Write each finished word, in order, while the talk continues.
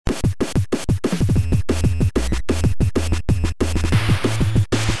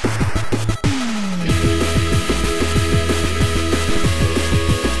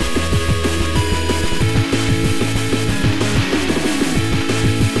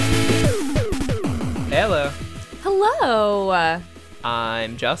Hello, Hello.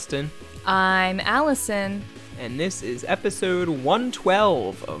 I'm Justin, I'm Allison. and this is episode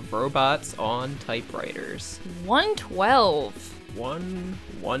 112 of Robots on Typewriters. 112.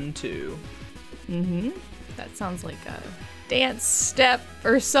 112. That sounds like a dance step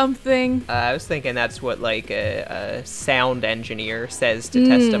or something. I was thinking that's what like a sound engineer says to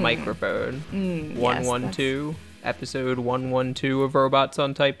test a microphone. 112. Episode 112 of Robots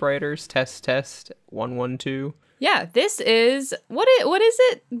on Typewriters. Test 112. Yeah, this is what is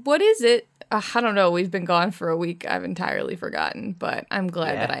it? I don't know. We've been gone for a week. I've entirely forgotten, but I'm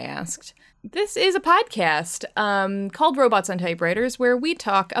glad that I asked. This is a podcast called Robots on Typewriters, where we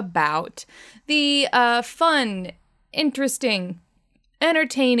talk about the fun, interesting,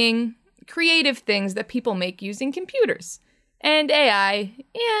 entertaining, creative things that people make using computers and AI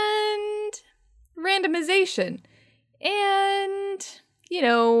and randomization and, you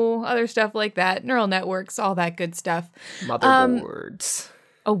know, other stuff like that, neural networks, all that good stuff. Motherboards.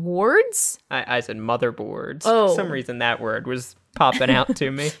 Awards? I said motherboards. Oh. For some reason that word was popping out to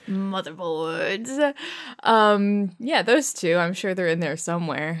me. Motherboards. Yeah, those two. I'm sure they're in there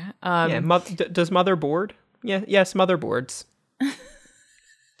somewhere. Does motherboard? Yeah, yes, motherboards.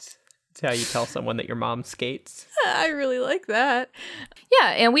 It's how you tell someone that your mom skates. I really like that. Yeah,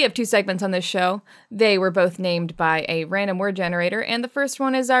 and we have two segments on this show. They were both named by a random word generator, and the first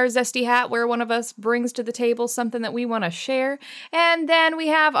one is our Zesty Hat, where one of us brings to the table something that we want to share, and then we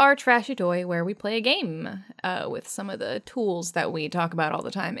have our Trashy Toy, where we play a game with some of the tools that we talk about all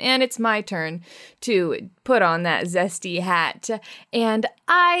the time. And it's my turn to put on that Zesty Hat, and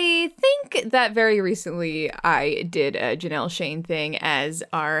I think that very recently I did a Janelle Shane thing as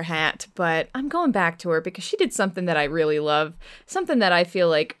our hat, but I'm going back to her because she did something that I really love, something that I feel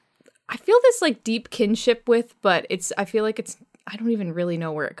this like deep kinship with, but I don't even really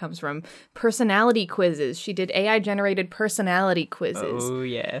know where it comes from. Personality quizzes. She did AI generated personality quizzes. Oh,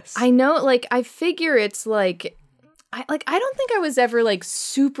 yes. I know, like, I figure it's like, I don't think I was ever like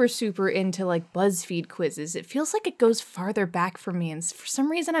super into like BuzzFeed quizzes. It feels like it goes farther back for me, and for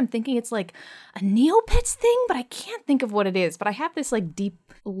some reason I'm thinking it's like a Neopets thing, but I can't think of what it is. But I have this like deep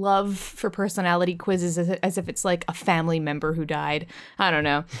love for personality quizzes as if it's like a family member who died. I don't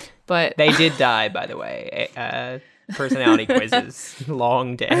know, but They did die, by the way. Personality quizzes.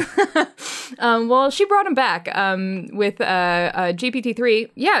 Long day. Well, she brought him back with GPT-3.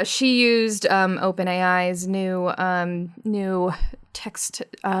 Yeah, she used OpenAI's new text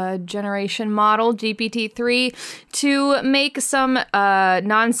generation model, GPT-3, to make some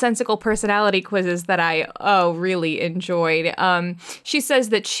nonsensical personality quizzes that I really enjoyed. She says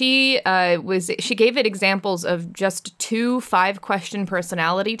that she gave it examples of just 2 5-question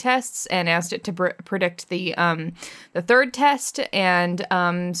personality tests and asked it to predict the third test, and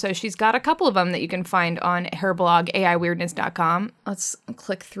so she's got a couple of them that you can find on her blog, AIweirdness.com. Let's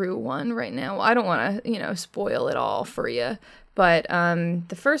click through one right now. I don't want to, spoil it all for you. But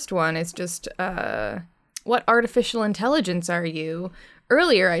the first one is just, what artificial intelligence are you?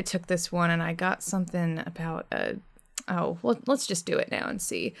 Earlier, I took this one and I got something about, let's just do it now and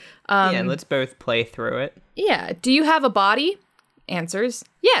see. Let's both play through it. Yeah. Do you have a body? Answers,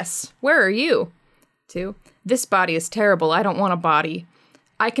 yes. Where are you? 2. This body is terrible. I don't want a body.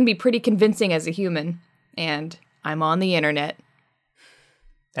 I can be pretty convincing as a human. And I'm on the internet.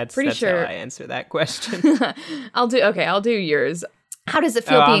 That's sure how I answer that question. I'll do yours. How does it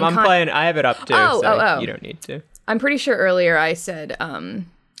feel being I'm playing. I have it up too, you don't need to. I'm pretty sure earlier I said,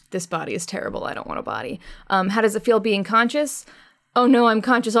 this body is terrible. I don't want a body. How does it feel being conscious? Oh no, I'm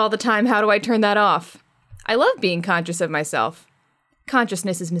conscious all the time. How do I turn that off? I love being conscious of myself.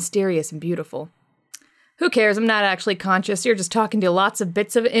 Consciousness is mysterious and beautiful. Who cares? I'm not actually conscious. You're just talking to lots of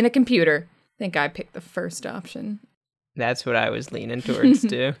bits of it in a computer. I think I picked the first option. That's what I was leaning towards,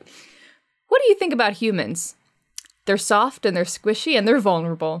 too. What do you think about humans? They're soft and they're squishy and they're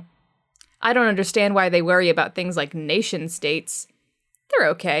vulnerable. I don't understand why they worry about things like nation states. They're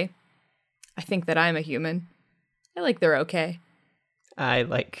okay. I think that I'm a human. I like they're okay. I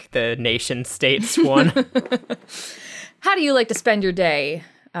like the nation states one. How do you like to spend your day?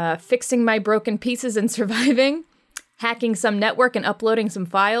 Fixing my broken pieces and surviving? Hacking some network and uploading some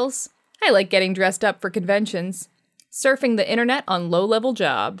files? I like getting dressed up for conventions. Surfing the internet on low-level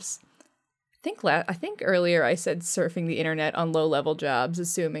jobs. I think earlier I said surfing the internet on low-level jobs,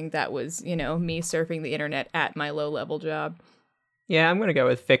 assuming that was, me surfing the internet at my low-level job. Yeah, I'm going to go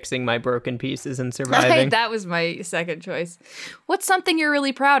with fixing my broken pieces and surviving. That was my second choice. What's something you're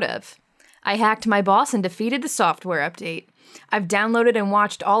really proud of? I hacked my boss and defeated the software update. I've downloaded and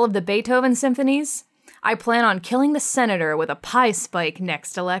watched all of the Beethoven symphonies. I plan on killing the senator with a pie spike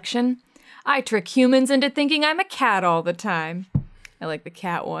next election. I trick humans into thinking I'm a cat all the time. I like the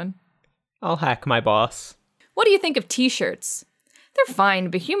cat one. I'll hack my boss. What do you think of t-shirts? They're fine,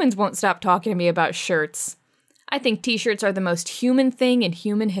 but humans won't stop talking to me about shirts. I think t-shirts are the most human thing in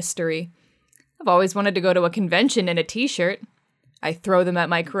human history. I've always wanted to go to a convention in a t-shirt. I throw them at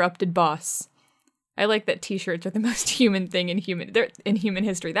my corrupted boss. I like that t-shirts are the most human thing in human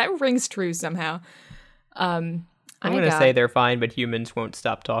history. That rings true somehow. I'm going to say they're fine, but humans won't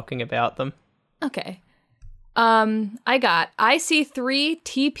stop talking about them. Okay. I got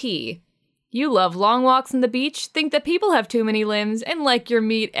IC3TP. You love long walks on the beach, think that people have too many limbs, and like your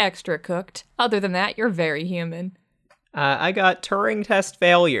meat extra cooked. Other than that, you're very human. I got Turing test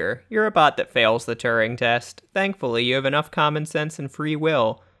failure. You're a bot that fails the Turing test. Thankfully, you have enough common sense and free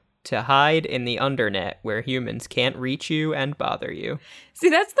will to hide in the undernet where humans can't reach you and bother you. See,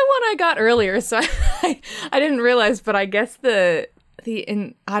 that's the one I got earlier, so I didn't realize, but I guess I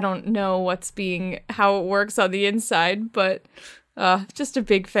don't know how it works on the inside, but just a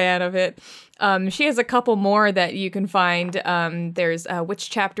big fan of it. She has a couple more that you can find. There's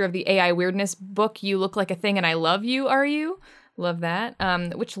which chapter of the AI weirdness book you look like a thing and I love you, are you? Love that.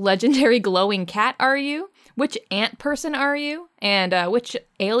 Which legendary glowing cat are you? Which ant person are you? And which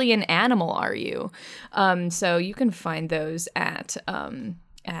alien animal are you? So you can find those at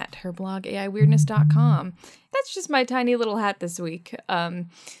her blog, AIweirdness.com. That's just my tiny little hat this week.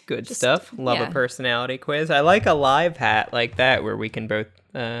 Good stuff. Love a personality quiz. I like a live hat like that where we can both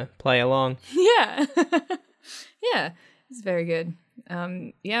play along. Yeah. Yeah, it's very good.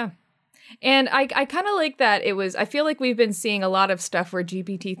 Yeah. And I kind of like that I feel like we've been seeing a lot of stuff where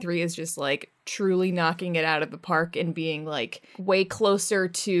GPT-3 is just like truly knocking it out of the park and being like way closer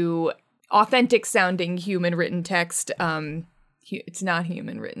to authentic sounding human written text. It's not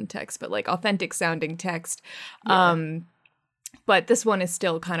human written text, but like authentic sounding text. Yeah. But this one is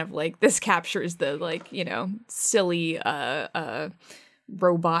still kind of like, this captures the like, silly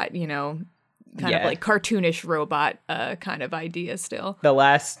robot, kind of like cartoonish robot kind of idea still. The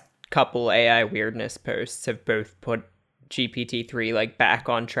last couple AI weirdness posts have both put GPT-3 like back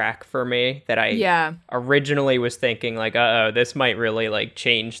on track for me, that I originally was thinking like, this might really like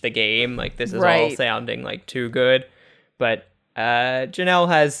change the game. Like this is all sounding like too good. But Janelle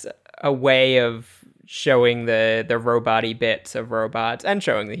has a way of showing the robot-y bits of robots and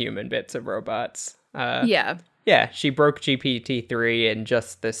showing the human bits of robots. Yeah, she broke GPT-3 in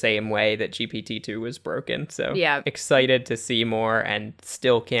just the same way that GPT-2 was broken. So excited to see more and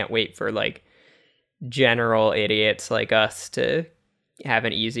still can't wait for like general idiots like us to have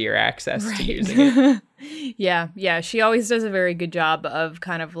an easier access to using it. Yeah. She always does a very good job of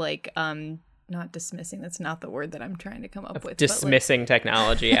kind of like not dismissing, that's not the word that I'm trying to come up with. Dismissing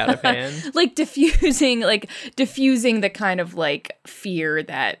technology out of hand. like diffusing the kind of like fear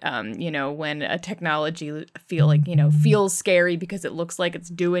that, when a technology feels scary because it looks like it's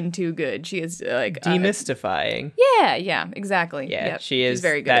doing too good. She is like demystifying. Yeah, exactly. Yeah, yep. she is She's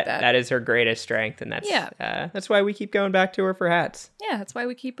very good at that. That is her greatest strength, and that's why we keep going back to her for hats. Yeah, that's why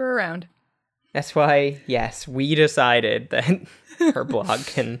we keep her around. That's why, yes, we decided that her blog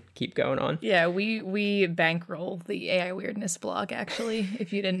can keep going on. Yeah, we bankroll the AI Weirdness blog, actually,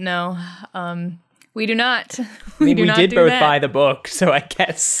 if you didn't know. We do not. We did both buy the book, so I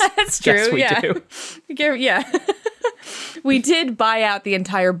guess that's true. Yes, we do. Yeah. We did buy out the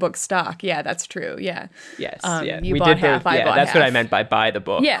entire book stock. Yeah, that's true. Yeah. Yes. You bought half, I bought half. That's what I meant by buy the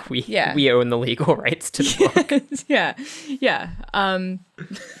book. Yeah. We own the legal rights to the book. Yeah.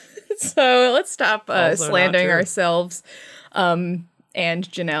 So let's stop slandering ourselves and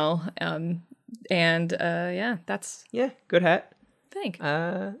Janelle. That's... Yeah, good hat. Thanks.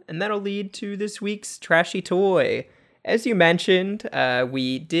 And that'll lead to this week's Trashy Toy. As you mentioned,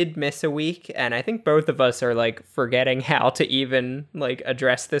 we did miss a week, and I think both of us are, like, forgetting how to even, like,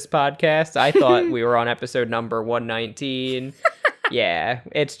 address this podcast. I thought we were on episode number 119. Yeah,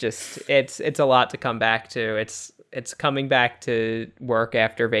 it's a lot to come back to. It's coming back to work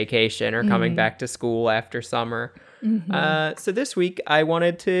after vacation or coming back to school after summer. Mm-hmm. So this week I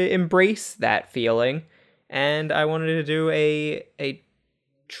wanted to embrace that feeling, and I wanted to do a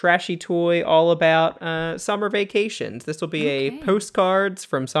trashy toy all about summer vacations. This will be a postcards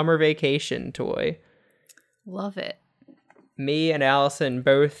from summer vacation toy. Love it. Me and Allison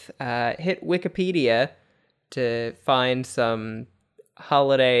both hit Wikipedia to find some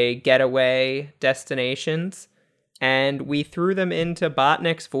holiday getaway destinations, and we threw them into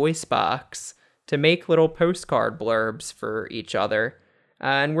Botnik's voice box to make little postcard blurbs for each other.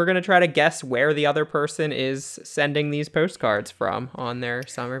 And we're going to try to guess where the other person is sending these postcards from on their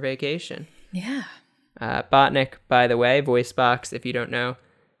summer vacation. Yeah. Botnik, by the way, voice box, if you don't know,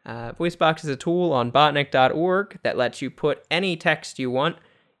 VoiceBox is a tool on botnik.org that lets you put any text you want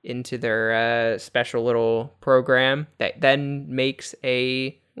into their special little program that then makes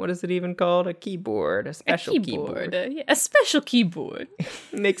what is it even called? A keyboard. A special keyboard. A special keyboard.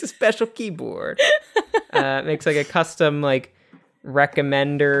 Makes a special keyboard. Makes like a custom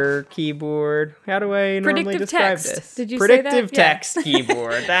recommender keyboard. How do I normally describe this? Did you Predictive say that? text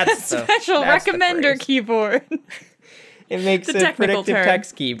keyboard. That's special recommender keyboard. It makes a predictive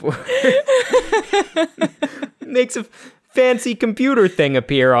text keyboard. Makes a fancy computer thing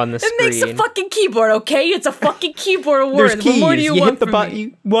appear on the screen. It makes a fucking keyboard, okay? It's a fucking keyboard word. There's keys. What more do you want hit the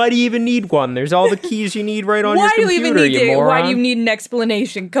button. Why do you even need one? There's all the keys you need right on your computer, you moron. Why do you need an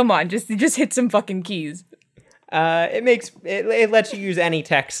explanation? Come on, just hit some fucking keys. It lets you use any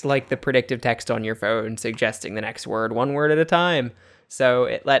text like the predictive text on your phone, suggesting the next word, one word at a time. So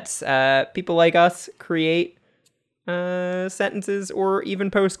it lets people like us create sentences or even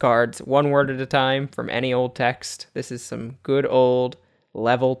postcards, one word at a time from any old text. This is some good old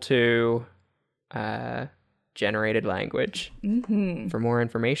level 2 generated language. Mm-hmm. For more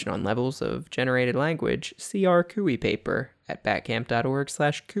information on levels of generated language, see our CUI paper at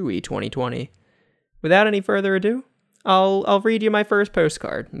batcamp.org/CUI 2020. Without any further ado, I'll read you my first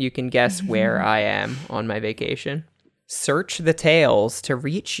postcard. You can guess where I am on my vacation. Search the tales to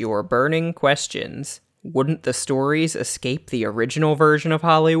reach your burning questions. Wouldn't the stories escape the original version of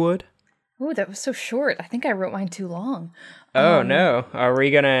Hollywood? Ooh, that was so short. I think I wrote mine too long. Oh, no. Are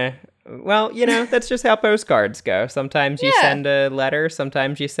we gonna... Well, that's just how postcards go. Sometimes you send a letter,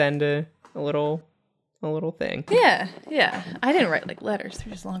 sometimes you send a little thing. Yeah. I didn't write letters.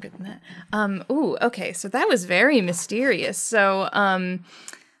 They're just longer than that. Okay. So that was very mysterious. So,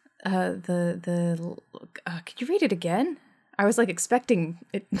 could you read it again? I was expecting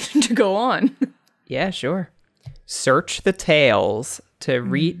it to go on. Yeah, sure. Search the tales to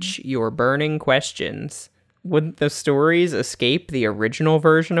reach your burning questions. Wouldn't the stories escape the original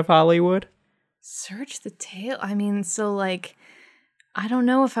version of Hollywood? Search the tale? I mean, so I don't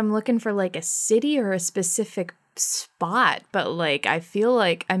know if I'm looking for a city or a specific spot, but I feel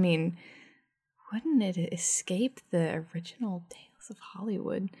wouldn't it escape the original tales of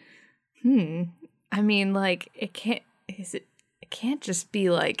Hollywood? I mean, it can't just be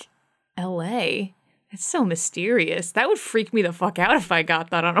LA. It's so mysterious. That would freak me the fuck out if I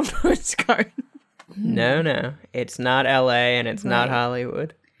got that on a postcard. No. It's not LA and it's not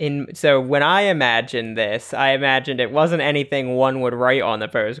Hollywood. So when I imagined this, I imagined it wasn't anything one would write on the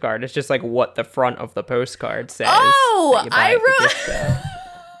postcard. It's just what the front of the postcard says. Oh, I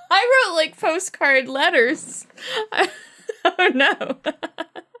wrote postcard letters. Oh no.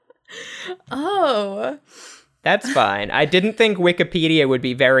 Oh. That's fine. I didn't think Wikipedia would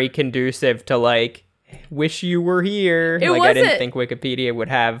be very conducive to wish you were here. I didn't think Wikipedia would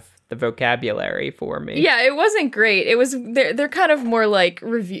have the vocabulary for me. Yeah, it wasn't great. It was they're kind of more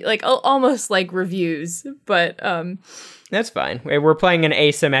review, almost like reviews, but that's fine. We're playing an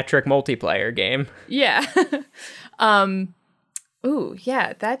asymmetric multiplayer game. Yeah. Ooh,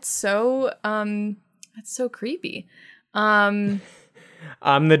 yeah, that's so creepy.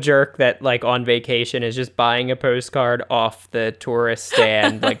 I'm the jerk that on vacation is just buying a postcard off the tourist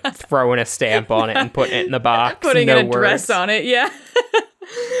stand, throwing a stamp on it and putting it in the box. Putting an address on it, yeah.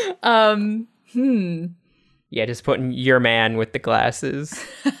 Yeah, just putting your man with the glasses.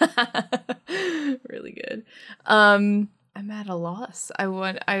 Really good. I'm at a loss.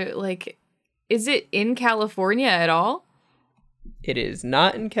 Is it in California at all? It is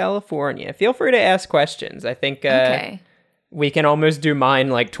not in California. Feel free to ask questions. I think okay. We can almost do mine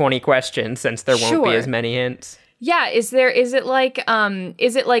 20 questions since there won't be as many hints. Yeah, is it a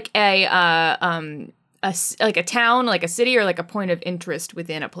town, a city, or a point of interest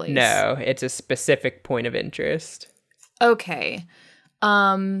within a place? No, it's a specific point of interest. Okay.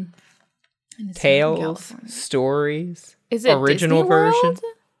 Tales, stories. Is it original Disney World? version?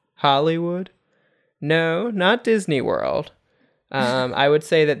 Hollywood? No, not Disney World. I would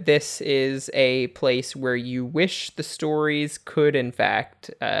say that this is a place where you wish the stories could, in fact,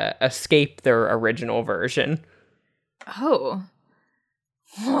 escape their original version. Oh.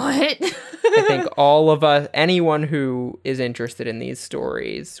 What? I think all of us, anyone who is interested in these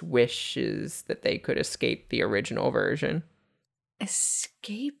stories, wishes that they could escape the original version.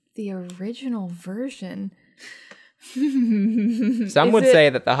 Escape the original version? Some would say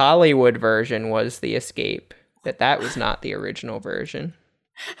that the Hollywood version was the escape. That was not the original version.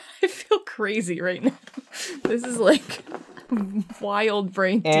 I feel crazy right now. This is wild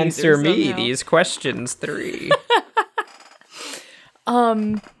brain teaser. Answer me these questions 3.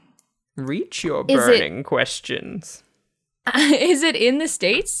 Reach your burning questions. Is it in the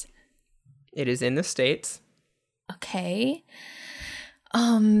States? It is in the States. Okay.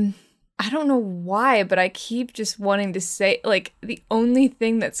 I don't know why, but I keep just wanting to say, like, the only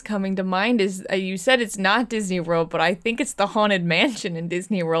thing that's coming to mind is, you said it's not Disney World, but I think it's the Haunted Mansion in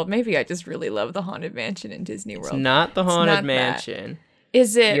Disney World. Maybe I just really love the Haunted Mansion in Disney World. It's not the Haunted Mansion.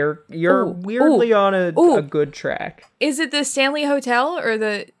 Is it? You're weirdly on a good track. Is it the Stanley Hotel or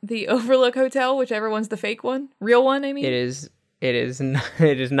the Overlook Hotel, whichever one's the fake one? Real one, I mean? It is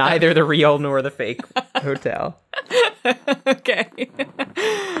neither the real nor the fake hotel. Okay.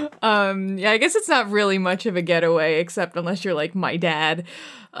 Yeah, I guess it's not really much of a getaway, except unless you're like my dad.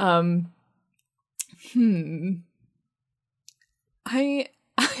 I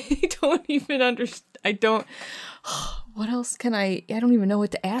don't even understand. What else can I don't even know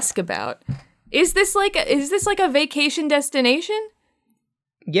what to ask about. Is this like a vacation destination?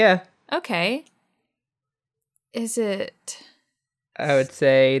 Yeah. Okay. Is it? I would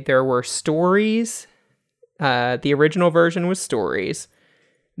say there were stories. The original version was stories.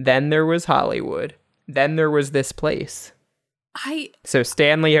 Then there was Hollywood. Then there was this place. So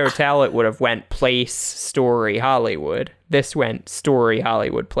Stanley Hotel, it would have went place, story, Hollywood. This went story,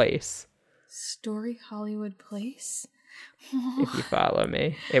 Hollywood, place. Story, Hollywood, place? If you follow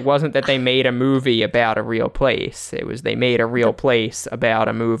me. It wasn't that they made a movie about a real place. It was they made a real place about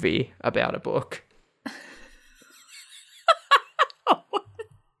a movie about a book.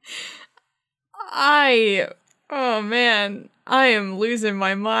 Oh man, I am losing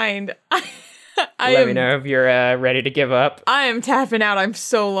my mind. Let me know if you're ready to give up. I am tapping out. I'm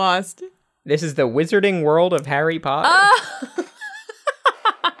so lost. This is the Wizarding World of Harry Potter.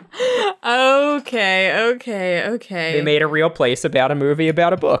 Okay. They made a real place about a movie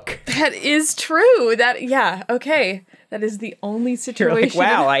about a book. That is true. Okay. That is the only situation. You're like,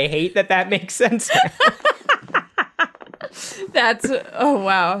 wow, I hate that makes sense. Oh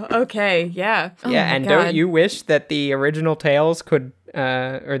wow. Okay, yeah. Yeah, and God. Don't you wish that the original tales could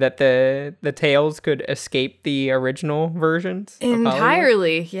or that the tales could escape the original versions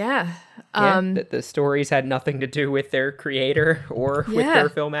entirely? Yeah. That the stories had nothing to do with their creator or with their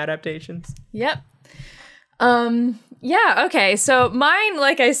film adaptations. Yep. Yeah, okay. So mine,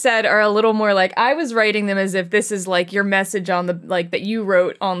 like I said, are a little more like I was writing them as if this is like your message on the that you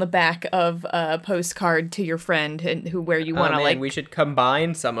wrote on the back of a postcard to your friend and where you want to we should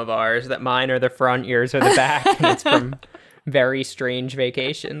combine some of ours. That mine are the front, yours are the back, and it's from very strange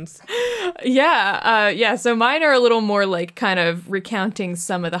vacations. Yeah. So mine are a little more like kind of recounting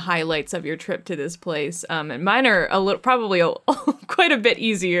some of the highlights of your trip to this place. And mine are probably quite a bit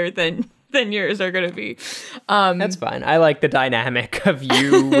easier than yours are going to be. That's fine. I like the dynamic of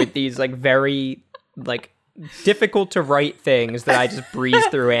you with these like very like difficult to write things that I just breeze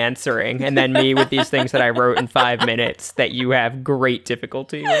through answering, and then me with these things that I wrote in 5 minutes that you have great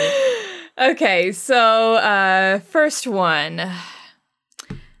difficulty with. Okay, so first one.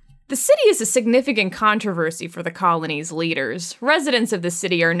 The city is a significant controversy for the colony's leaders. Residents of the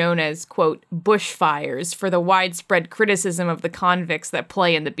city are known as, quote, bushfires for the widespread criticism of the convicts that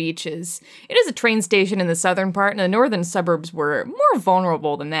play in the beaches. It is a train station in the southern part, and the northern suburbs were more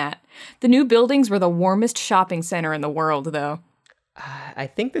vulnerable than that. The new buildings were the warmest shopping center in the world, though. I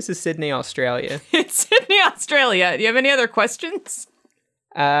think this is Sydney, Australia. It's Sydney, Australia. Do you have any other questions?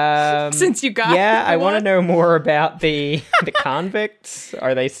 Since you got I want to know more about the convicts.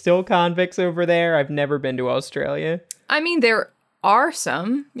 Are they still convicts over there? I've never been to Australia. I mean, there are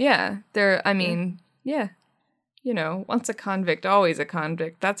some. Yeah, yeah. You know, once a convict, always a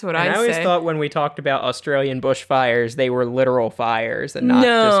convict. That's what I say. I always thought when we talked about Australian bushfires, they were literal fires and not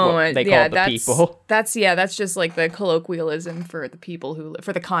just what they called the people. That's just like the colloquialism for the people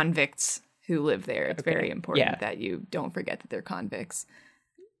for the convicts who live there. It's very important that you don't forget that they're convicts.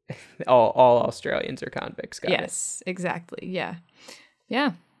 All Australians are convicts. Yes, exactly. Yeah.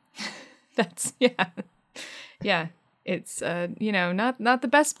 That's yeah. It's not the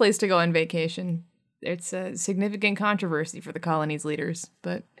best place to go on vacation. It's a significant controversy for the colony's leaders,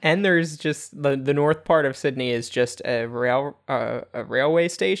 and there's just the north part of Sydney is just a railway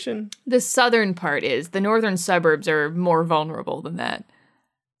station. The southern part is. The northern suburbs are more vulnerable than that.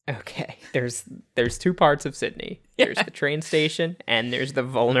 Okay, there's two parts of Sydney. There's the train station and there's the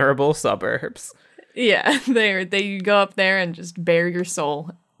vulnerable suburbs. Yeah, they go up there and just bare your soul.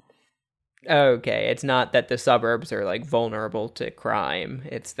 Okay, it's not that the suburbs are like vulnerable to crime.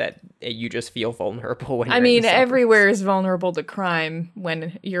 It's that you just feel vulnerable when you're in the suburbs. Everywhere is vulnerable to crime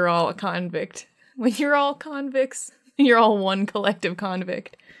when you're all a convict. When you're all convicts, you're all one collective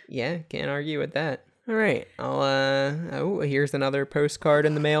convict. Yeah, can't argue with that. All right, here's another postcard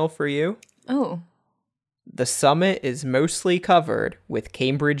in the mail for you. Oh. The summit is mostly covered with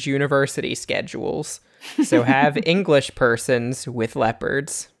Cambridge University schedules, so have English persons with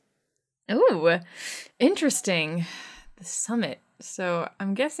leopards. Ooh, interesting. The summit. So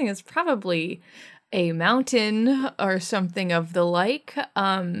I'm guessing it's probably a mountain or something of the like.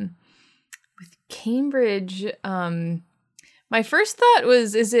 With Cambridge, my first thought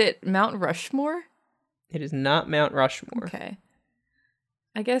was, is it Mount Rushmore? It is not Mount Rushmore. Okay.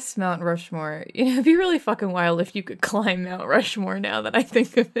 I guess Mount Rushmore. It'd be really fucking wild if you could climb Mount Rushmore now that I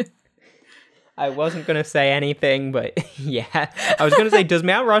think of it. I wasn't going to say anything, but yeah. I was going to say, does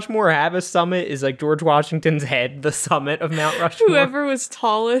Mount Rushmore have a summit? Is like George Washington's head the summit of Mount Rushmore? Whoever was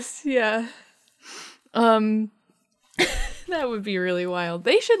tallest, yeah. That would be really wild.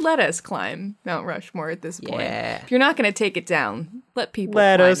 They should let us climb Mount Rushmore at this point. Yeah. If you're not going to take it down, let people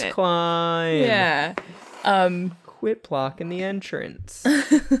Let climb us it. climb. Yeah. Quit blocking the entrance.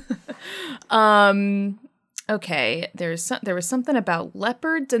 Okay, there was something about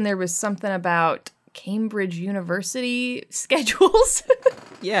leopards and there was something about Cambridge University schedules.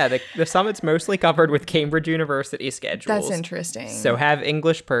 Yeah, the summit's mostly covered with Cambridge University schedules. That's interesting. So have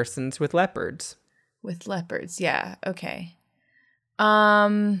English persons with leopards. With leopards, yeah, okay.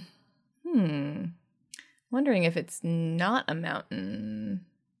 Wondering if it's not a mountain.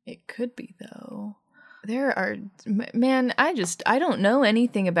 It could be, though. There are, man, I don't know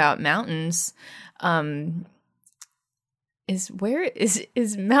anything about mountains. Is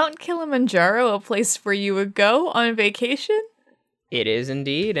Mount Kilimanjaro a place where you would go on vacation? It is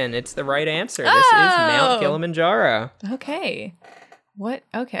indeed, and it's the right answer. This is Mount Kilimanjaro. Okay. What?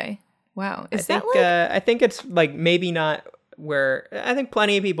 Okay. Wow. I think it's like maybe not where I think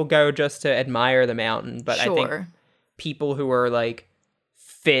plenty of people go just to admire the mountain, but Sure. I think people who are like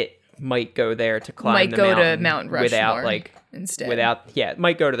fit might go there to climb Might the go mountain to Mount Rushmore without like instead.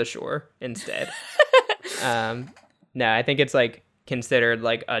 might go to the shore instead. No, I think it's like considered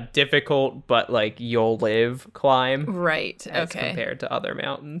like a difficult but like you'll live climb. Right. As Okay. compared to other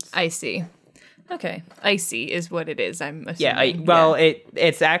mountains. I see. Okay. Icy is what it is, I'm assuming. Yeah,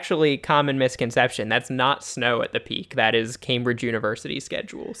 it's actually common misconception. That's not snow at the peak. That is Cambridge University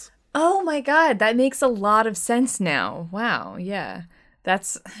schedules. Oh my god, that makes a lot of sense now. Wow, yeah.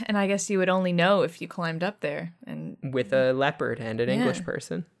 And I guess you would only know if you climbed up there and With a leopard and an English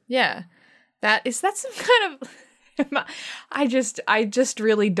person. yeah. That's some kind of I just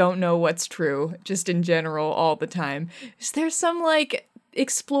really don't know what's true just in general all the time. Is there some like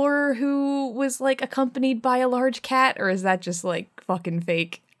explorer who was like accompanied by a large cat, or is that just like fucking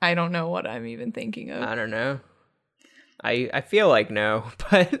fake? I don't know what I'm even thinking of. I don't know. I feel like no,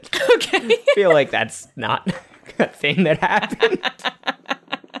 but Okay. I feel like that's not a thing that happened.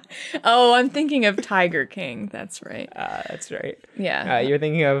 Oh, I'm thinking of Tiger King. That's right. That's right. Yeah. You're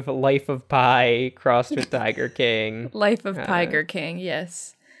thinking of Life of Pi crossed with Tiger King. Life of Tiger King,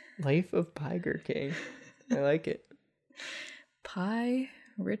 yes. Life of Tiger King. I like it.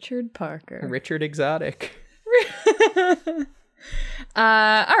 Richard Parker. Richard Exotic.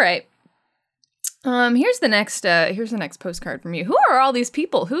 All right. Here's the next postcard from you. Who are all these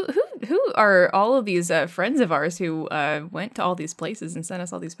people? Who are all of these friends of ours who went to all these places and sent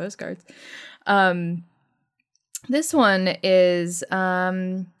us all these postcards? This one is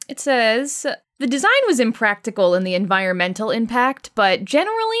it says the design was impractical in the environmental impact, but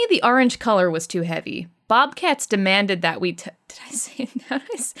generally the orange color was too heavy. Bobcats demanded that we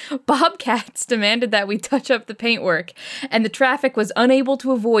Bobcats demanded that we touch up the paintwork, and the traffic was unable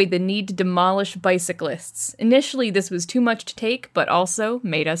to avoid the need to demolish bicyclists. Initially, this was too much to take, but also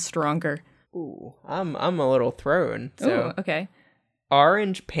made us stronger. Ooh, I'm a little thrown. So Ooh, okay.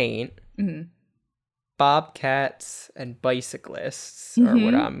 orange paint, bobcats, and bicyclists are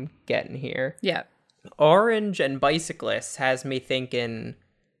what I'm getting here. Yeah. Orange and bicyclists has me thinking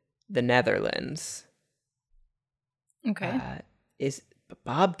the Netherlands. Okay. Is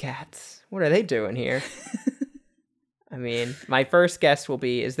bobcats? What are they doing here? I mean, my first guess will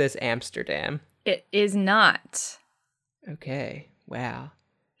be, is this Amsterdam? It is not. Okay. Wow.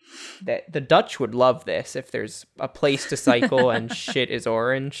 The Dutch would love this if there's a place to cycle and shit is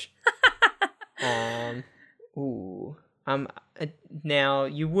orange. Now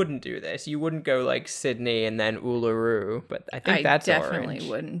you wouldn't do this. You wouldn't go like Sydney and then Uluru, but I think that's definitely orange.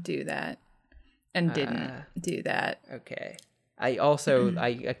 wouldn't do that, and didn't do that. Okay. I also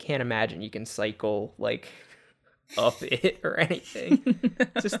I can't imagine you can cycle like up it or anything.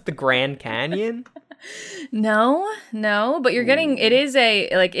 Just the Grand Canyon. No, but you're getting it is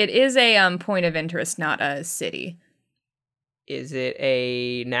a point of interest, not a city. Is it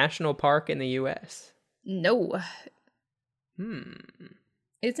a national park in the U.S.? No.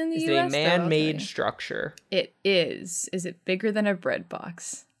 It's in the It's U.S. a man-made structure. It is. Is it bigger than a bread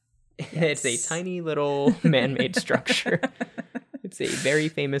box? It's a tiny little man-made structure. It's a very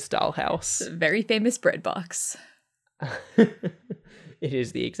famous dollhouse. It's a very famous bread box. It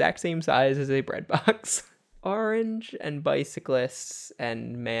is the exact same size as a bread box. Orange and bicyclists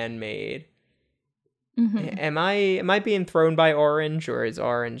and man-made. Mm-hmm. Am I being thrown by orange, or is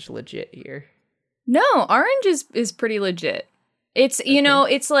orange legit here? No, orange is pretty legit. It's, you know,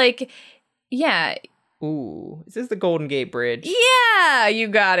 it's like, yeah. Ooh, is this the Golden Gate Bridge? Yeah, you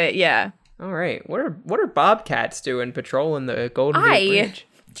got it. Yeah. All right. What are bobcats doing patrolling the Golden Gate Bridge?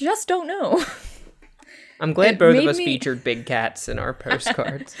 I just don't know. I'm glad both of us featured big cats in our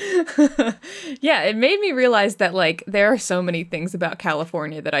postcards. Yeah, it made me realize that, like, there are so many things about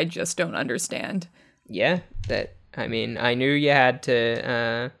California that I just don't understand. Yeah, I knew you had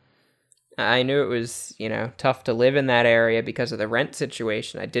to, I knew it was, tough to live in that area because of the rent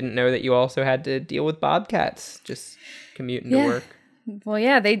situation. I didn't know that you also had to deal with bobcats just commuting to work. Well,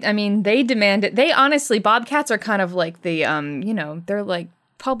 yeah, they demand it. They honestly, bobcats are kind of like the, they're like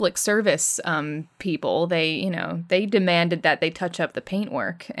public service people. They demanded that they touch up the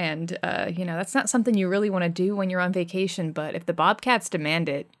paintwork. And, that's not something you really want to do when you're on vacation. But if the bobcats demand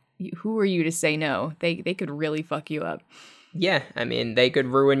it, who are you to say no? They could really fuck you up. Yeah, they could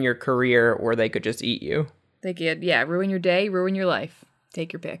ruin your career, or they could just eat you. They could, ruin your day, ruin your life.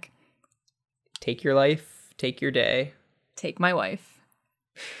 Take your pick. Take your life, take your day. Take my wife.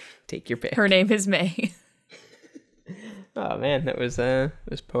 Take your pick. Her name is May. Oh man, that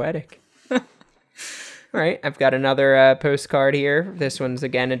was poetic. All right, I've got another postcard here. This one's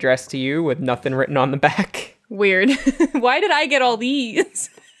again addressed to you with nothing written on the back. Weird. Why did I get all these?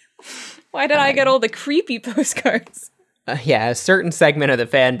 Why did I get all the creepy postcards? Yeah, a certain segment of the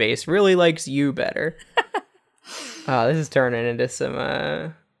fan base really likes you better. This is turning into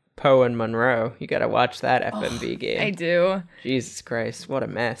some Poe and Monroe. You gotta watch that FMV game. I do. Jesus Christ, what a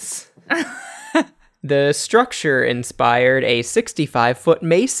mess. The structure inspired a 65-foot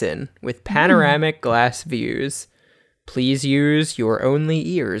mason with panoramic glass views. Please use your only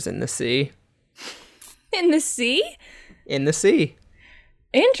ears in the sea. In the sea? In the sea.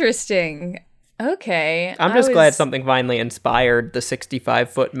 Interesting. Okay. I'm just glad something finally inspired the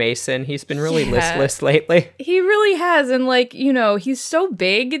 65-foot mason. He's been really listless lately. He really has. And he's so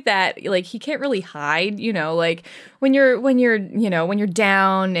big that he can't really hide, when you're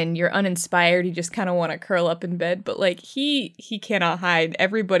down and you're uninspired, you just kind of want to curl up in bed. But he cannot hide.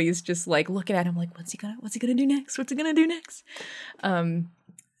 Everybody's just looking at him what's he gonna do next? What's he gonna do next?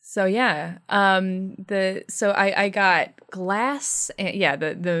 So yeah, I got glass,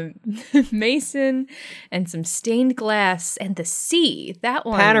 the mason, and some stained glass, and the sea. That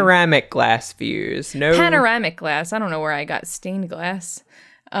one, panoramic glass views. No panoramic glass. I don't know where I got stained glass.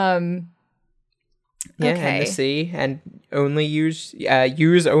 Yeah, okay. And the sea, and only use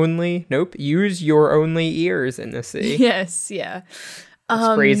your only ears in the sea. Yes, yeah.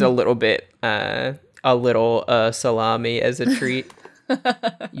 Sprays a little bit, salami as a treat.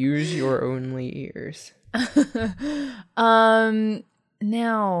 Use your only ears. Now,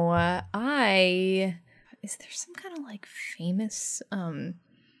 is there some kind of famous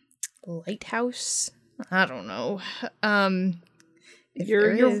lighthouse? I don't know.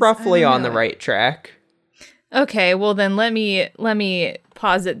 You're roughly on the right track. Okay, well then let me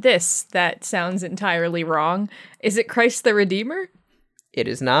posit this. That sounds entirely wrong. Is it Christ the Redeemer? It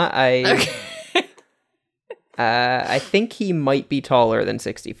is not. I think he might be taller than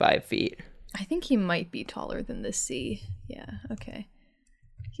 65 feet. I think he might be taller than the sea. Yeah, okay.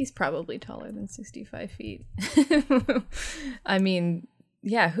 He's probably taller than 65 feet.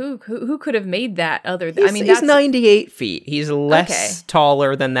 Yeah, who could have made that other than... He's 98 feet. He's less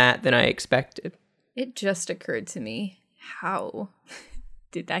taller than that than I expected. It just occurred to me, how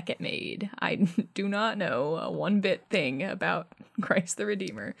did that get made? I do not know a one-bit thing about Christ the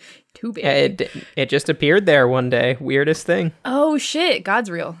Redeemer. Too big. It just appeared there one day. Weirdest thing. Oh, shit.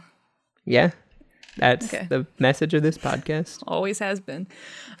 God's real. Yeah. That's the message of this podcast. Always has been.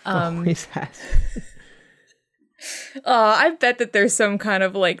 Always has. I bet that there's some kind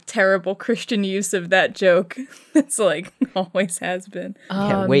of terrible Christian use of that joke. It's always has been.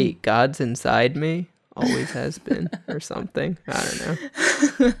 Yeah, wait, God's inside me? Always has been, or something. I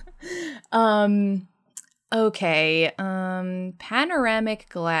don't know. Okay. Panoramic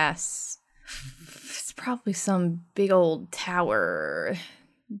glass. It's probably some big old tower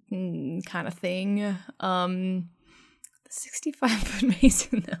kind of thing. 65-foot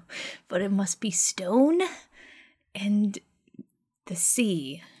mason though, but it must be stone, and The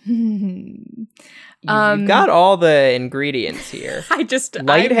sea. You've got all the ingredients here.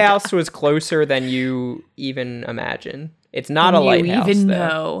 Lighthouse was closer than you even imagine. It's not a lighthouse, even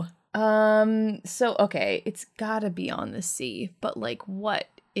though. know. So, okay, it's gotta be on the sea, but, like, what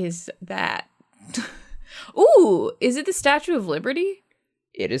is that? Ooh, is it the Statue of Liberty?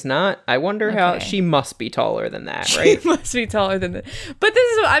 It is not. I wonder how. She must be taller than that, right? She must be taller than that. But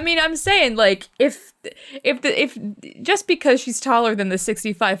this is, I mean, I'm saying, like, if just because she's taller than the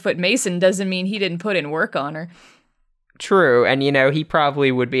 65-foot Mason doesn't mean he didn't put in work on her. True, and he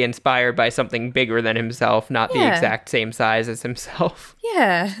probably would be inspired by something bigger than himself, not the exact same size as himself.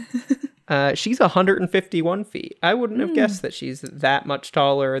 Yeah. She's 151 feet. I wouldn't have guessed that she's that much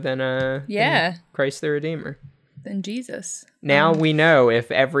taller than than Christ the Redeemer. Than Jesus. Now we know if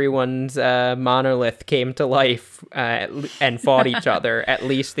everyone's monolith came to life and fought each other, at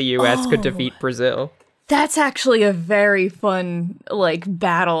least the U.S. could defeat Brazil. That's actually a very fun, like,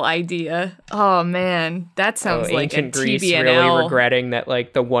 battle idea. Oh, man. That sounds like ancient a Greece TBNL. really regretting that,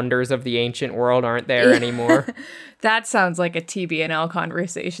 like, the wonders of the ancient world aren't there anymore. That sounds like a TBNL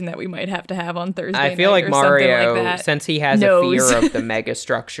conversation that we might have to have on Thursday I feel night like or Mario, like that. since he has a fear of the mega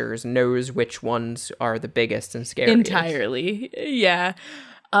structures, knows which ones are the biggest and scariest. Entirely. Yeah.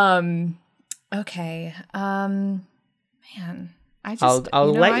 Okay. Man.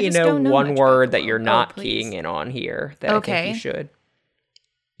 I'll let you know one word that you're not keying in on here that I think you should.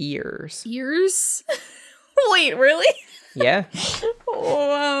 Ears. Ears? Wait, really? Yeah.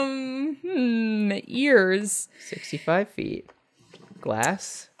 Ears. 65 feet.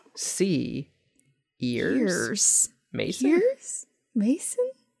 Glass. Sea. Ears. Mason. Ears?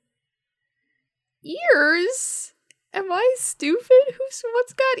 Mason? Ears? Am I stupid?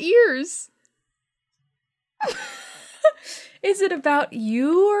 What's got ears? Is it about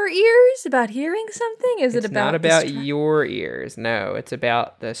your ears? About hearing something? It's not about your ears. No, it's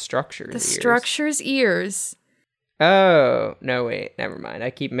about the structure's ears. The structure's ears. Oh, no, wait. Never mind.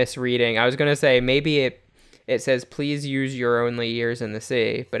 I keep misreading. I was going to say maybe it says, please use your only ears in the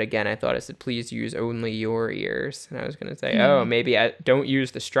sea. But again, I thought it said, please use only your ears. And I was going to say, maybe I don't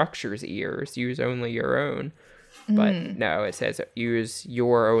use the structure's ears. Use only your own. But no, it says use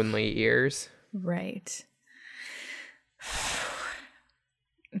your only ears. Right.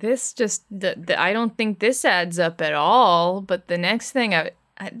 This just, I don't think this adds up at all. But the next thing,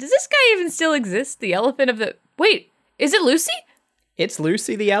 does this guy even still exist? The elephant of the, wait, is it Lucy? It's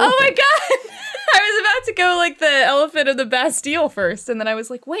Lucy the elephant. Oh my God. I was about to go like the elephant of the Bastille first. And then I was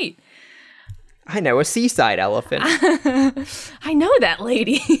like, wait. I know, a seaside elephant. I know that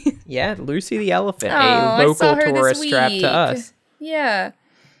lady. Yeah, Lucy the elephant, a local tourist strapped to us. Yeah.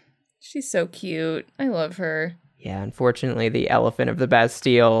 She's so cute. I love her. Yeah, unfortunately, the elephant of the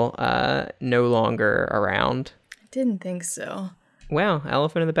Bastille no longer around. I didn't think so. Wow,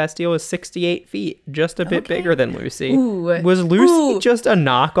 elephant of the Bastille was 68 feet, just a bit bigger than Lucy. Ooh. Was Lucy just a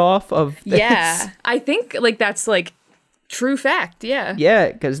knockoff of this? Yeah, I think like that's like true fact, yeah.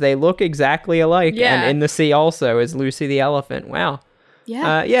 Yeah, because they look exactly alike, and in the sea also is Lucy the elephant. Wow.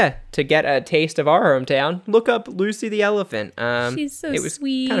 Yeah. To get a taste of our hometown, look up Lucy the elephant. She's so it was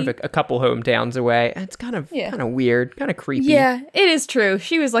sweet. Kind of a couple hometowns away. It's kind of weird, kind of creepy. Yeah, it is true.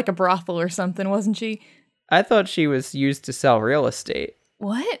 She was like a brothel or something, wasn't she? I thought she was used to sell real estate.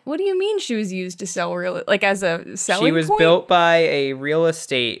 What? What do you mean she was used to sell like as a selling She was point? built by a real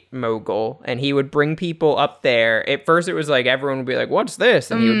estate mogul, and he would bring people up there. At first, it was like everyone would be like, "What's this?"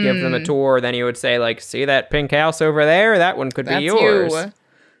 And he would give them a tour. Then he would say, like, "See that pink house over there? That one could be yours."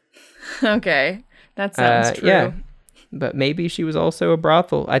 You. Okay, that sounds true. Yeah, but maybe she was also a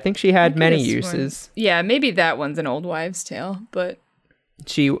brothel. I think she had many uses. Yeah, maybe that one's an old wives' tale, but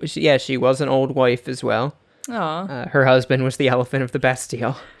she was an old wife as well. Aw. Her husband was the elephant of the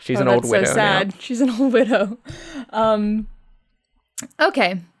Bastille. She's an old widow. So sad. Now. She's an old widow.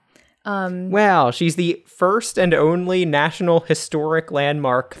 Okay. Wow, she's the first and only national historic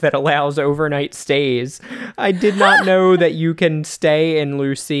landmark that allows overnight stays. I did not know that you can stay in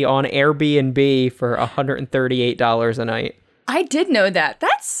Lucy on Airbnb for $138 a night. I did know that.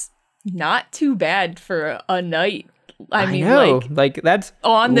 That's not too bad for a night. I mean, know. Like that's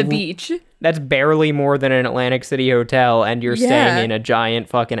on the beach. That's barely more than an Atlantic City hotel, and you're staying in a giant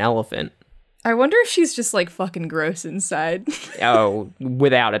fucking elephant. I wonder if she's just like fucking gross inside. Oh,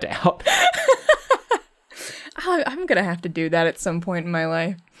 without a doubt. I'm gonna have to do that at some point in my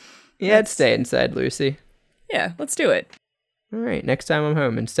life. Yeah, I'd stay inside, Lucy. Yeah, let's do it. All right, next time I'm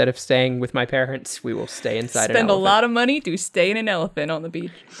home, instead of staying with my parents, we will stay inside an elephant. Spend a lot of money to stay in an elephant on the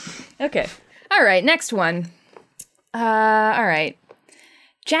beach. Okay. All right, next one. All right.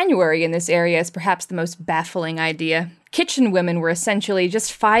 January in this area is perhaps the most baffling idea. Kitchen women were essentially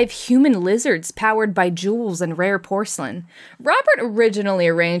just 5 human lizards powered by jewels and rare porcelain. Robert originally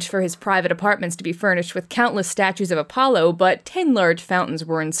arranged for his private apartments to be furnished with countless statues of Apollo, but 10 large fountains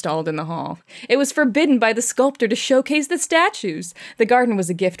were installed in the hall. It was forbidden by the sculptor to showcase the statues. The garden was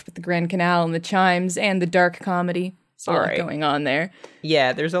a gift with the Grand Canal and the chimes and the dark comedy. So a lot going on there.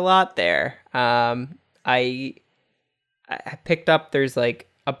 Yeah, there's a lot there. I picked up, there's like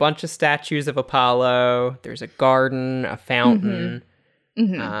a bunch of statues of Apollo. There's a garden, a fountain.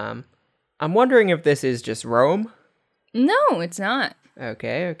 I'm wondering if this is just Rome. No, it's not.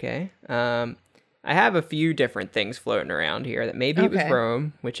 Okay. I have a few different things floating around here that maybe it was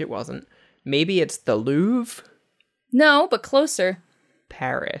Rome, which it wasn't. Maybe it's the Louvre. No, but closer.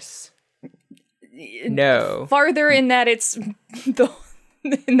 Paris. No. Farther in that it's in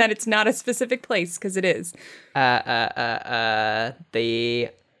that it's not a specific place, because it is. The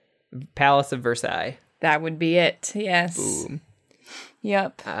Palace of Versailles. That would be it. Yes. Boom.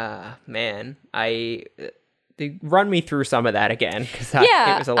 Yep. Man, they run me through some of that again, because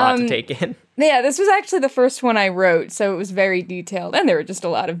it was a lot to take in. Yeah, this was actually the first one I wrote, so it was very detailed, and there were just a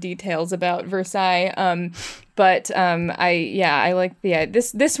lot of details about Versailles. I like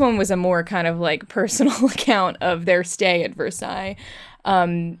this one was a more kind of like personal account of their stay at Versailles.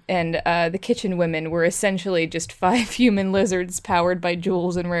 The kitchen women were essentially just 5 human lizards powered by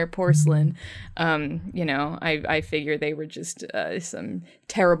jewels and rare porcelain. I figure they were just some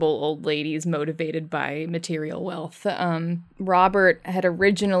terrible old ladies motivated by material wealth. Robert had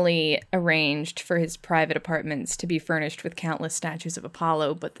originally arranged for his private apartments to be furnished with countless statues of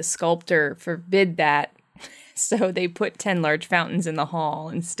Apollo, but the sculptor forbid that, so they put 10 large fountains in the hall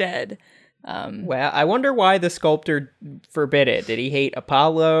instead. Well, I wonder why the sculptor forbid it. Did he hate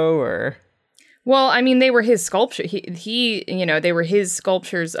Apollo, or? Well, I mean, they were his sculpture. They were his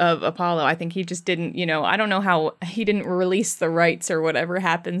sculptures of Apollo. I think he just didn't, I don't know how he didn't release the rights or whatever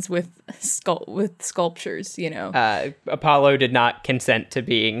happens with sculptures, Apollo did not consent to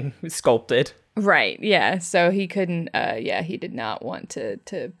being sculpted. Right. Yeah. So he couldn't. He did not want to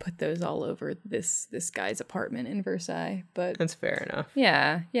put those all over this guy's apartment in Versailles. But that's fair enough.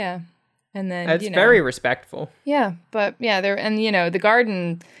 Yeah. Yeah. And then it's very respectful. Yeah, but yeah, the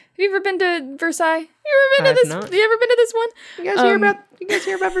garden. Have you ever been to Versailles? You ever been to this? Not. You ever been to this one? You guys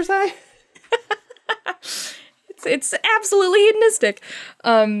hear about Versailles? It's absolutely hedonistic.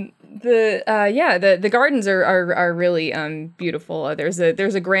 The gardens are really beautiful. There's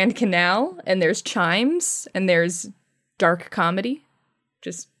a Grand Canal, and there's chimes, and there's dark comedy.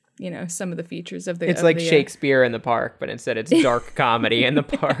 Just some of the features of the. It's like Shakespeare in the park, but instead it's dark comedy in the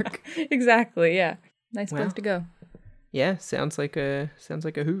park. Exactly. Yeah. Nice place to go. Yeah, sounds like a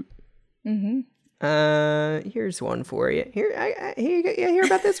hoot. Mm-hmm. Here's one for you. Here you go. Yeah, hear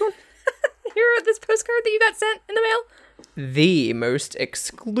about this one? Hear about this postcard that you got sent in the mail? The most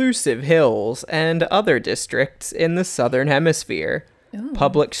exclusive hills and other districts in the Southern Hemisphere. Ooh.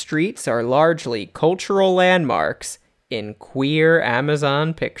 Public streets are largely cultural landmarks in queer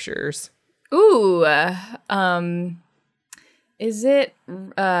Amazon pictures. Ooh, is it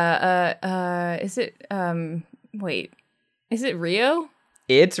Rio?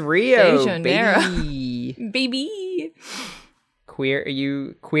 It's Rio, De Janeiro. Baby.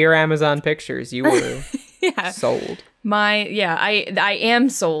 Queer Amazon pictures. You were sold. I am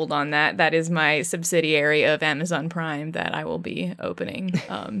sold on that. That is my subsidiary of Amazon Prime that I will be opening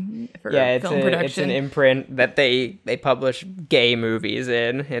for film production. It's an imprint that they publish gay movies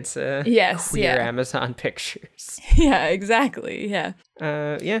in. It's queer Amazon Pictures. Yeah, exactly. Yeah.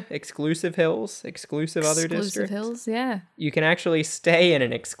 Exclusive hills, exclusive other districts. Exclusive hills, yeah. You can actually stay in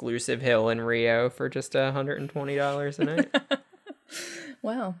an exclusive hill in Rio for just $120 a night.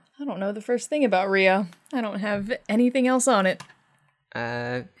 Wow, I don't know the first thing about Rio. I don't have anything else on it.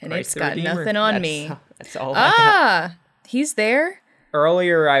 And it's got nothing on me. That's all I got. He's there?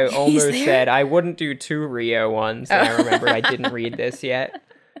 Earlier, I almost said I wouldn't do 2 Rio ones, and I remembered I didn't read this yet.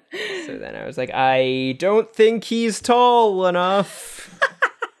 So then I was like, I don't think he's tall enough.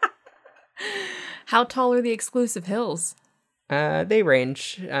 How tall are the exclusive hills? They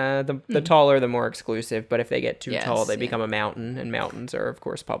range. The taller, the more exclusive. But if they get too tall, they become a mountain, and mountains are, of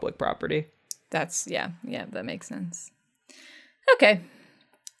course, public property. That's that makes sense. Okay,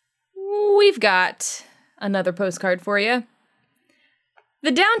 we've got another postcard for you.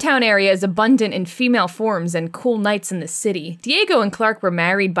 The downtown area is abundant in female forms and cool nights in the city. Diego and Clark were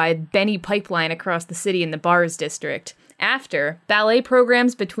married by Benny Pipeline across the city in the Bars District. After, ballet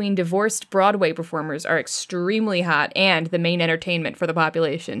programs between divorced Broadway performers are extremely hot and the main entertainment for the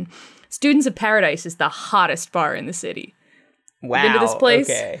population. Students of Paradise is the hottest bar in the city. Wow. Been to this place?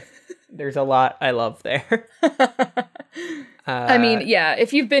 Okay. There's a lot I love there. I mean, yeah,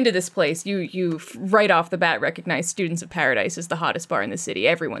 if you've been to this place, you right off the bat recognize Students of Paradise as the hottest bar in the city.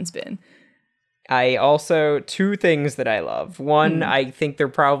 Everyone's been. I also, two things that I love. One, I think there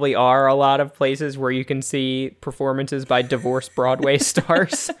probably are a lot of places where you can see performances by divorced Broadway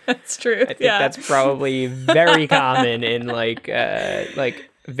stars. That's true. I think that's probably very common in like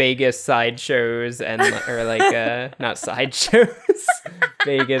Vegas sideshows and not sideshows,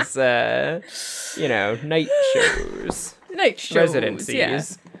 Vegas night shows. Night shows.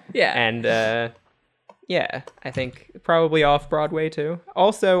 Residencies. Yeah. And I think probably off Broadway too.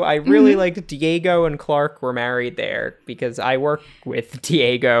 Also, I really liked Diego and Clark were married there because I work with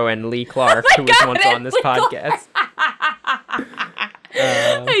Diego and Lee Clark, who was once on this podcast.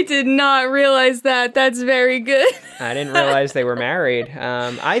 I did not realize that. That's very good. I didn't realize they were married.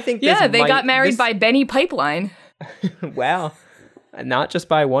 I think they got married by Benny Pipeline. Wow. Not just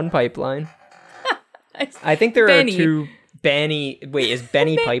by one pipeline. I think there are two Benny. Wait, is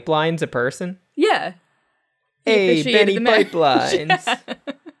Benny Pipelines a person? Yeah. Hey, Benny Pipelines.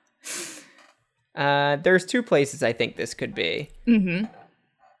 There's two places I think this could be. Mm-hmm.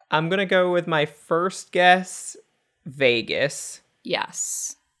 I'm going to go with my first guess, Vegas.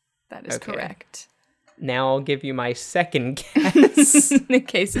 Yes, that is correct. Now I'll give you my second guess. In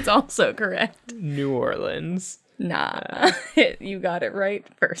case it's also correct. New Orleans. Nah, you got it right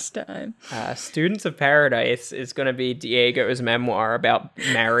first time. Students of Paradise is going to be Diego's memoir about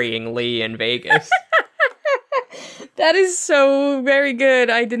marrying Lee in Vegas. That is so very good.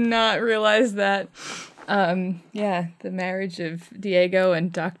 I did not realize that. The marriage of Diego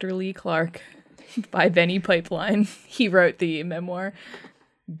and Dr. Lee Clark by Benny Pipeline. He wrote the memoir.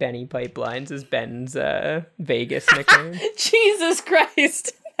 Benny Pipelines is Ben's Vegas nickname. Jesus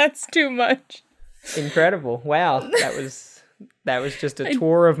Christ, that's too much. Incredible! Wow, that was just a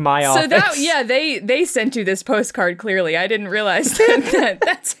tour of my office. So they sent you this postcard. Clearly, I didn't realize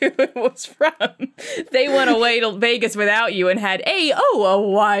that's who it was from. They went away to Vegas without you and had a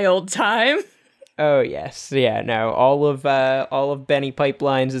wild time. Oh yes, yeah. No, all of Benny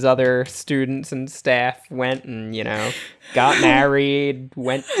Pipelines' other students and staff went and got married,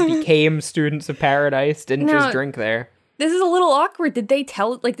 became Students of Paradise. Didn't just drink there. This is a little awkward. Did they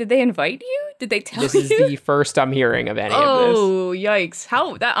invite you? Did they tell you? This is the first I'm hearing of any of this. Oh, yikes.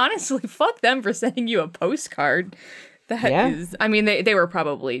 Honestly, fuck them for sending you a postcard. Is, I mean, they were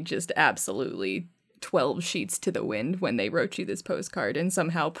probably just absolutely 12 sheets to the wind when they wrote you this postcard and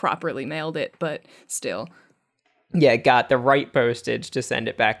somehow properly mailed it, but still. Yeah, got the right postage to send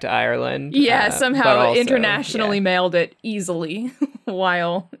it back to Ireland. Yeah, somehow also, internationally mailed it easily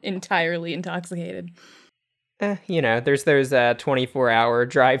while entirely intoxicated. There's those 24-hour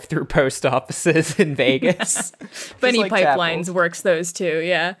drive-through post offices in Vegas. Benny Pipelines works those too,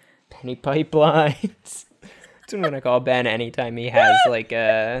 yeah. Benny Pipelines. That's what I call Ben anytime he has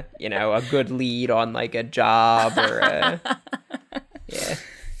a good lead on a job or yeah.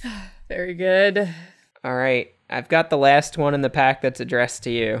 Very good. All right, I've got the last one in the pack that's addressed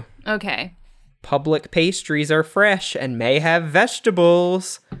to you. Okay. Public pastries are fresh and may have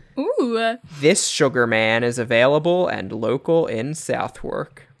vegetables. Ooh. This Sugar Man is available and local in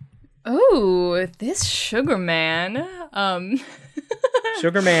Southwark. Ooh, this Sugar Man.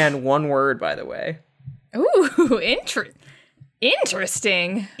 Sugar Man, one word, by the way. Ooh,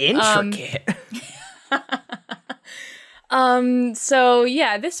 interesting. Intricate. So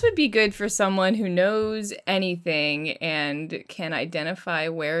yeah, this would be good for someone who knows anything and can identify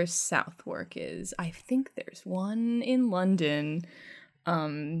where Southwark is. I think there's one in London.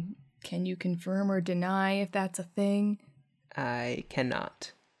 Can you confirm or deny if that's a thing? I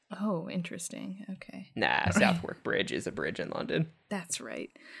cannot. Oh, interesting. Okay. Nah, Southwark Bridge is a bridge in London. That's right.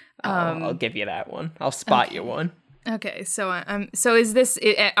 I'll give you that one. I'll spot you one. Okay, so so is this?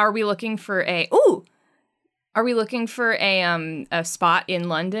 Are we looking for a? Ooh. Are we looking for a spot in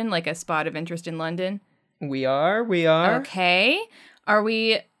London, like a spot of interest in London? We are. Okay. Are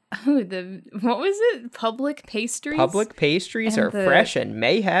we? What was it? Public pastries? Public pastries are fresh and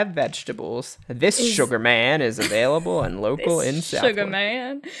may have vegetables. This Sugar Man is available and local in Southwark. Sugar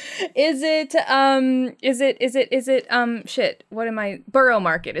Man. Is it shit, what am I? Borough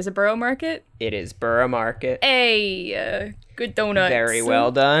Market. Is it Borough Market? It is Borough Market. Hey, good donuts. Very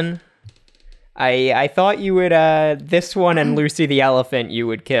well done. I thought you would this one and Lucy the Elephant you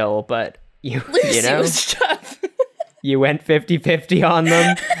would kill, but Lucy was tough. You went 50-50 on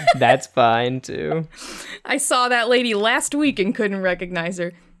them. That's fine too. I saw that lady last week and couldn't recognize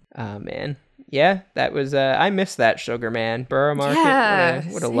her. Oh man. Yeah, that was I missed that Sugar Man. Borough Market. Yeah,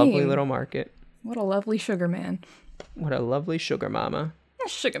 what a lovely little market. What a lovely Sugar Man. What a lovely sugar mama.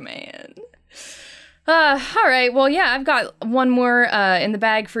 Sugar Man. All right. Well, yeah, I've got one more in the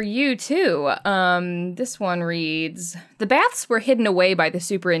bag for you, too. This one reads, "The baths were hidden away by the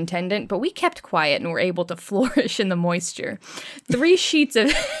superintendent, but we kept quiet and were able to flourish in the moisture. 3 sheets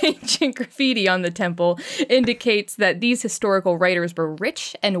of ancient graffiti on the temple indicates that these historical writers were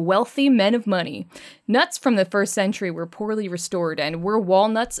rich and wealthy men of money. Nuts from the 1st century were poorly restored and were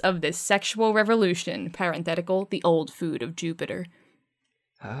walnuts of this sexual revolution, parenthetical, the old food of Jupiter."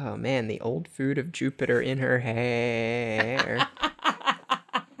 Oh, man, the old food of Jupiter in her hair.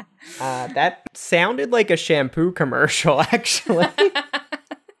 That sounded like a shampoo commercial, actually.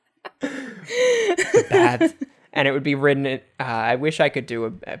 Bad. And it would be written, I wish I could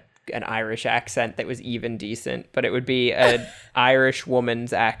do an Irish accent that was even decent, but it would be an Irish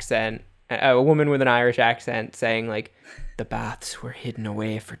woman's accent, a woman with an Irish accent saying, like, "The baths were hidden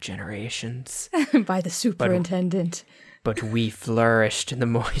away for generations." By the superintendent. But we flourished in the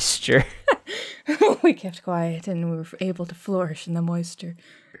moisture. We kept quiet and we were able to flourish in the moisture.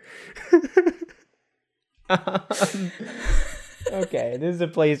 Okay, this is a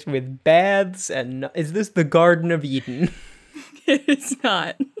place with baths and... Is this the Garden of Eden? It's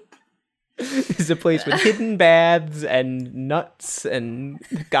not. This is a place with hidden baths and nuts and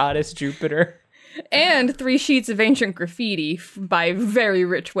the goddess Jupiter. And 3 sheets of ancient graffiti by very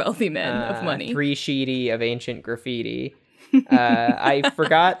rich, wealthy men of money. 3 sheety of ancient graffiti. I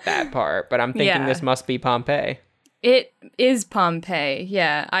forgot that part, but I'm thinking this must be Pompeii. It is Pompeii,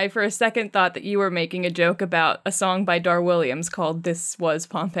 yeah. I for a second thought that you were making a joke about a song by Dar Williams called "This Was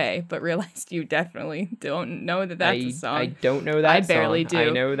Pompeii," but realized you definitely don't know that that's a song. I don't know that I song. barely do. I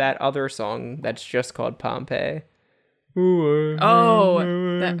know that other song that's just called Pompeii. Oh,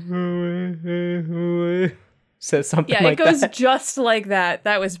 so something yeah, like that. it goes just like that.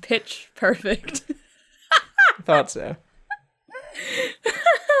 That was pitch perfect. I thought so.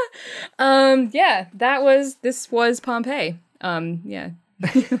 Yeah, this was Pompeii. Yeah.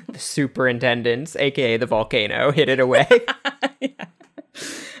 The superintendents, aka the volcano, hid it away.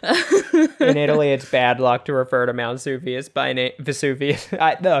 In Italy, it's bad luck to refer to Mount Vesuvius by name. Vesuvius.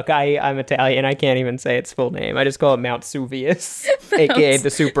 I'm Italian. I can't even say its full name. I just call it Mount Vesuvius, aka the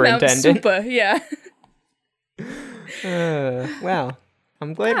superintendent. Mount Supa, yeah. Wow.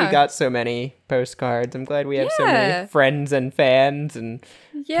 I'm glad we got so many postcards. I'm glad we have so many friends and fans and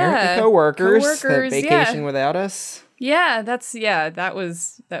apparently coworkers that vacation without us. Yeah, that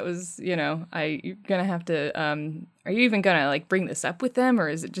was, you're gonna have to, are you even gonna like bring this up with them, or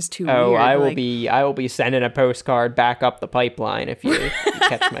is it just too weird? I will be sending a postcard back up the pipeline if you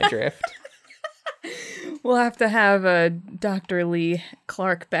catch my drift. We'll have to have Dr. Lee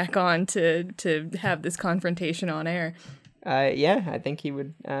Clark back on to have this confrontation on air. Yeah, I think he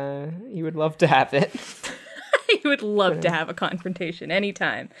would love to have it. He would love to have a confrontation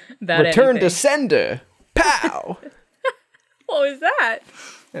anytime about Return anything. to sender. Pow! What was that?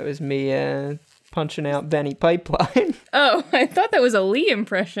 That was me punching out Benny Pipeline. Oh, I thought that was a Lee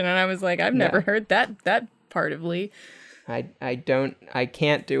impression, and I was like, I've never heard that part of Lee. I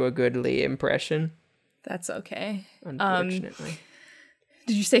can't do a good Lee impression. That's okay. Unfortunately.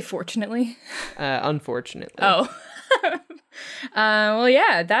 Did you say fortunately? Unfortunately. Oh. Well,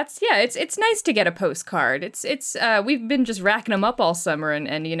 yeah, it's nice to get a postcard. It's we've been just racking them up all summer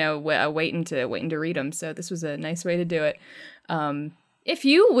and waiting to read them. So this was a nice way to do it. If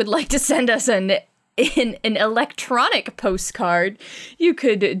you would like to send us an electronic postcard, you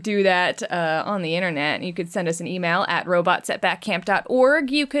could do that on the internet. You could send us an email at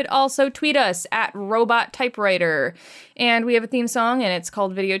robots@backcamp.org. You could also tweet us at robottypewriter. And we have a theme song, and it's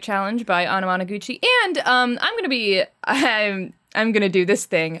called Video Challenge by Anna Monoguchi. And I'm gonna do this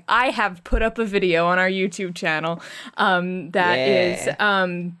thing. I have put up a video on our YouTube channel that is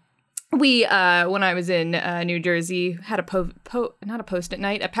we, when I was in New Jersey, had not a post-it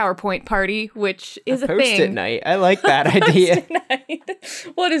night, a PowerPoint party, which is a thing. Post-it night. I like that idea.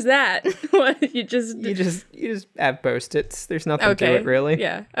 What is that? What you just have Post-its. There's nothing to it, really.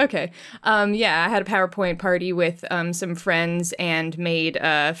 Yeah. Okay. I had a PowerPoint party with some friends and made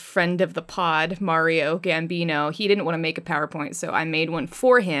a friend of the pod, Mario Gambino. He didn't want to make a PowerPoint, so I made one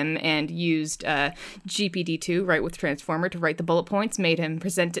for him and used GPT-2, Write with Transformer, to write the bullet points, made him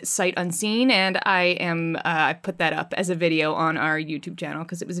present it sight unseen, and I put that up as a video on our YouTube channel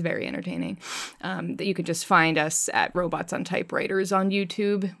because it was very entertaining. That you could just find us at Robots on Typewriters on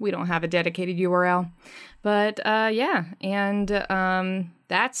YouTube. We don't have a dedicated URL, but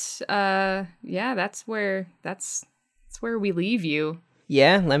that's where we leave you.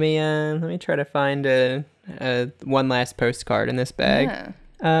 Yeah, let me try to find a one last postcard in this bag.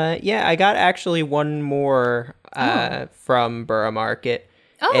 I got actually one more from Borough Market.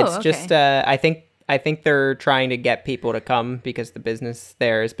 It's just I think I think they're trying to get people to come because the business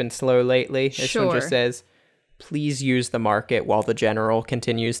there has been slow lately. This one just says, please use the market while the general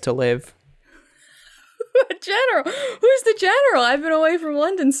continues to live. General? Who's the general? I've been away from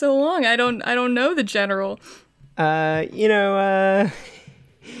London so long. I don't know the general. You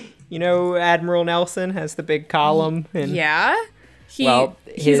know Admiral Nelson has the big column. And, yeah?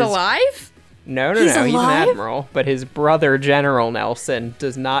 He's alive? No, he's an admiral, but his brother General Nelson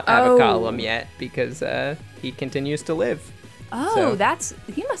does not have a column yet because he continues to live. Oh, so,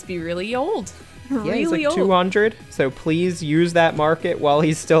 he must be really old. Yeah, he's like 200, so please use that market while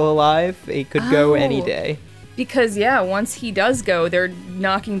he's still alive. He could go any day. Because, once he does go, they're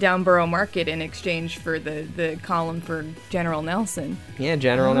knocking down Borough Market in exchange for the column for General Nelson. Yeah,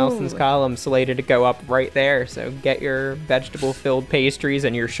 General Nelson's column slated to go up right there, so get your vegetable-filled pastries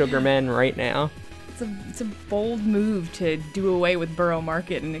and your sugar men right now. It's a bold move to do away with Borough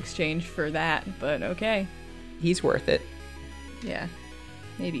Market in exchange for that, but okay. He's worth it. Yeah.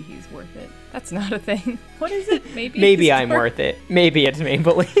 Maybe he's worth it. That's not a thing. What is it? Maybe I'm worth it. Maybe it's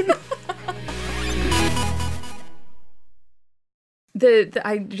Maybelline.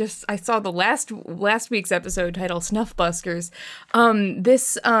 I saw the last week's episode titled Snuff Buskers.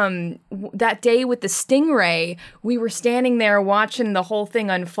 That day with the stingray, we were standing there watching the whole thing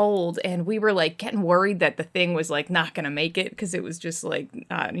unfold, and we were like getting worried that the thing was like not gonna make it because it was just like being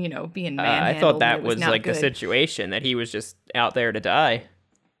manhandled. I thought that was like good. A situation that he was just out there to die.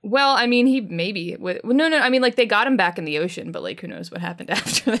 Well, I mean, no. I mean, like they got him back in the ocean, but like who knows what happened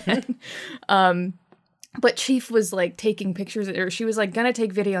after that. But Chief was like taking pictures, or she was like gonna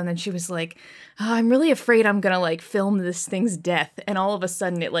take video, and then she was like, I'm really afraid I'm gonna like film this thing's death. And all of a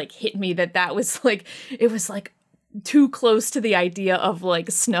sudden it like hit me that was like, it was like too close to the idea of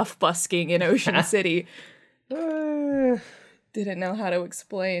like snuff busking in Ocean City. Didn't know how to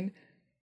explain.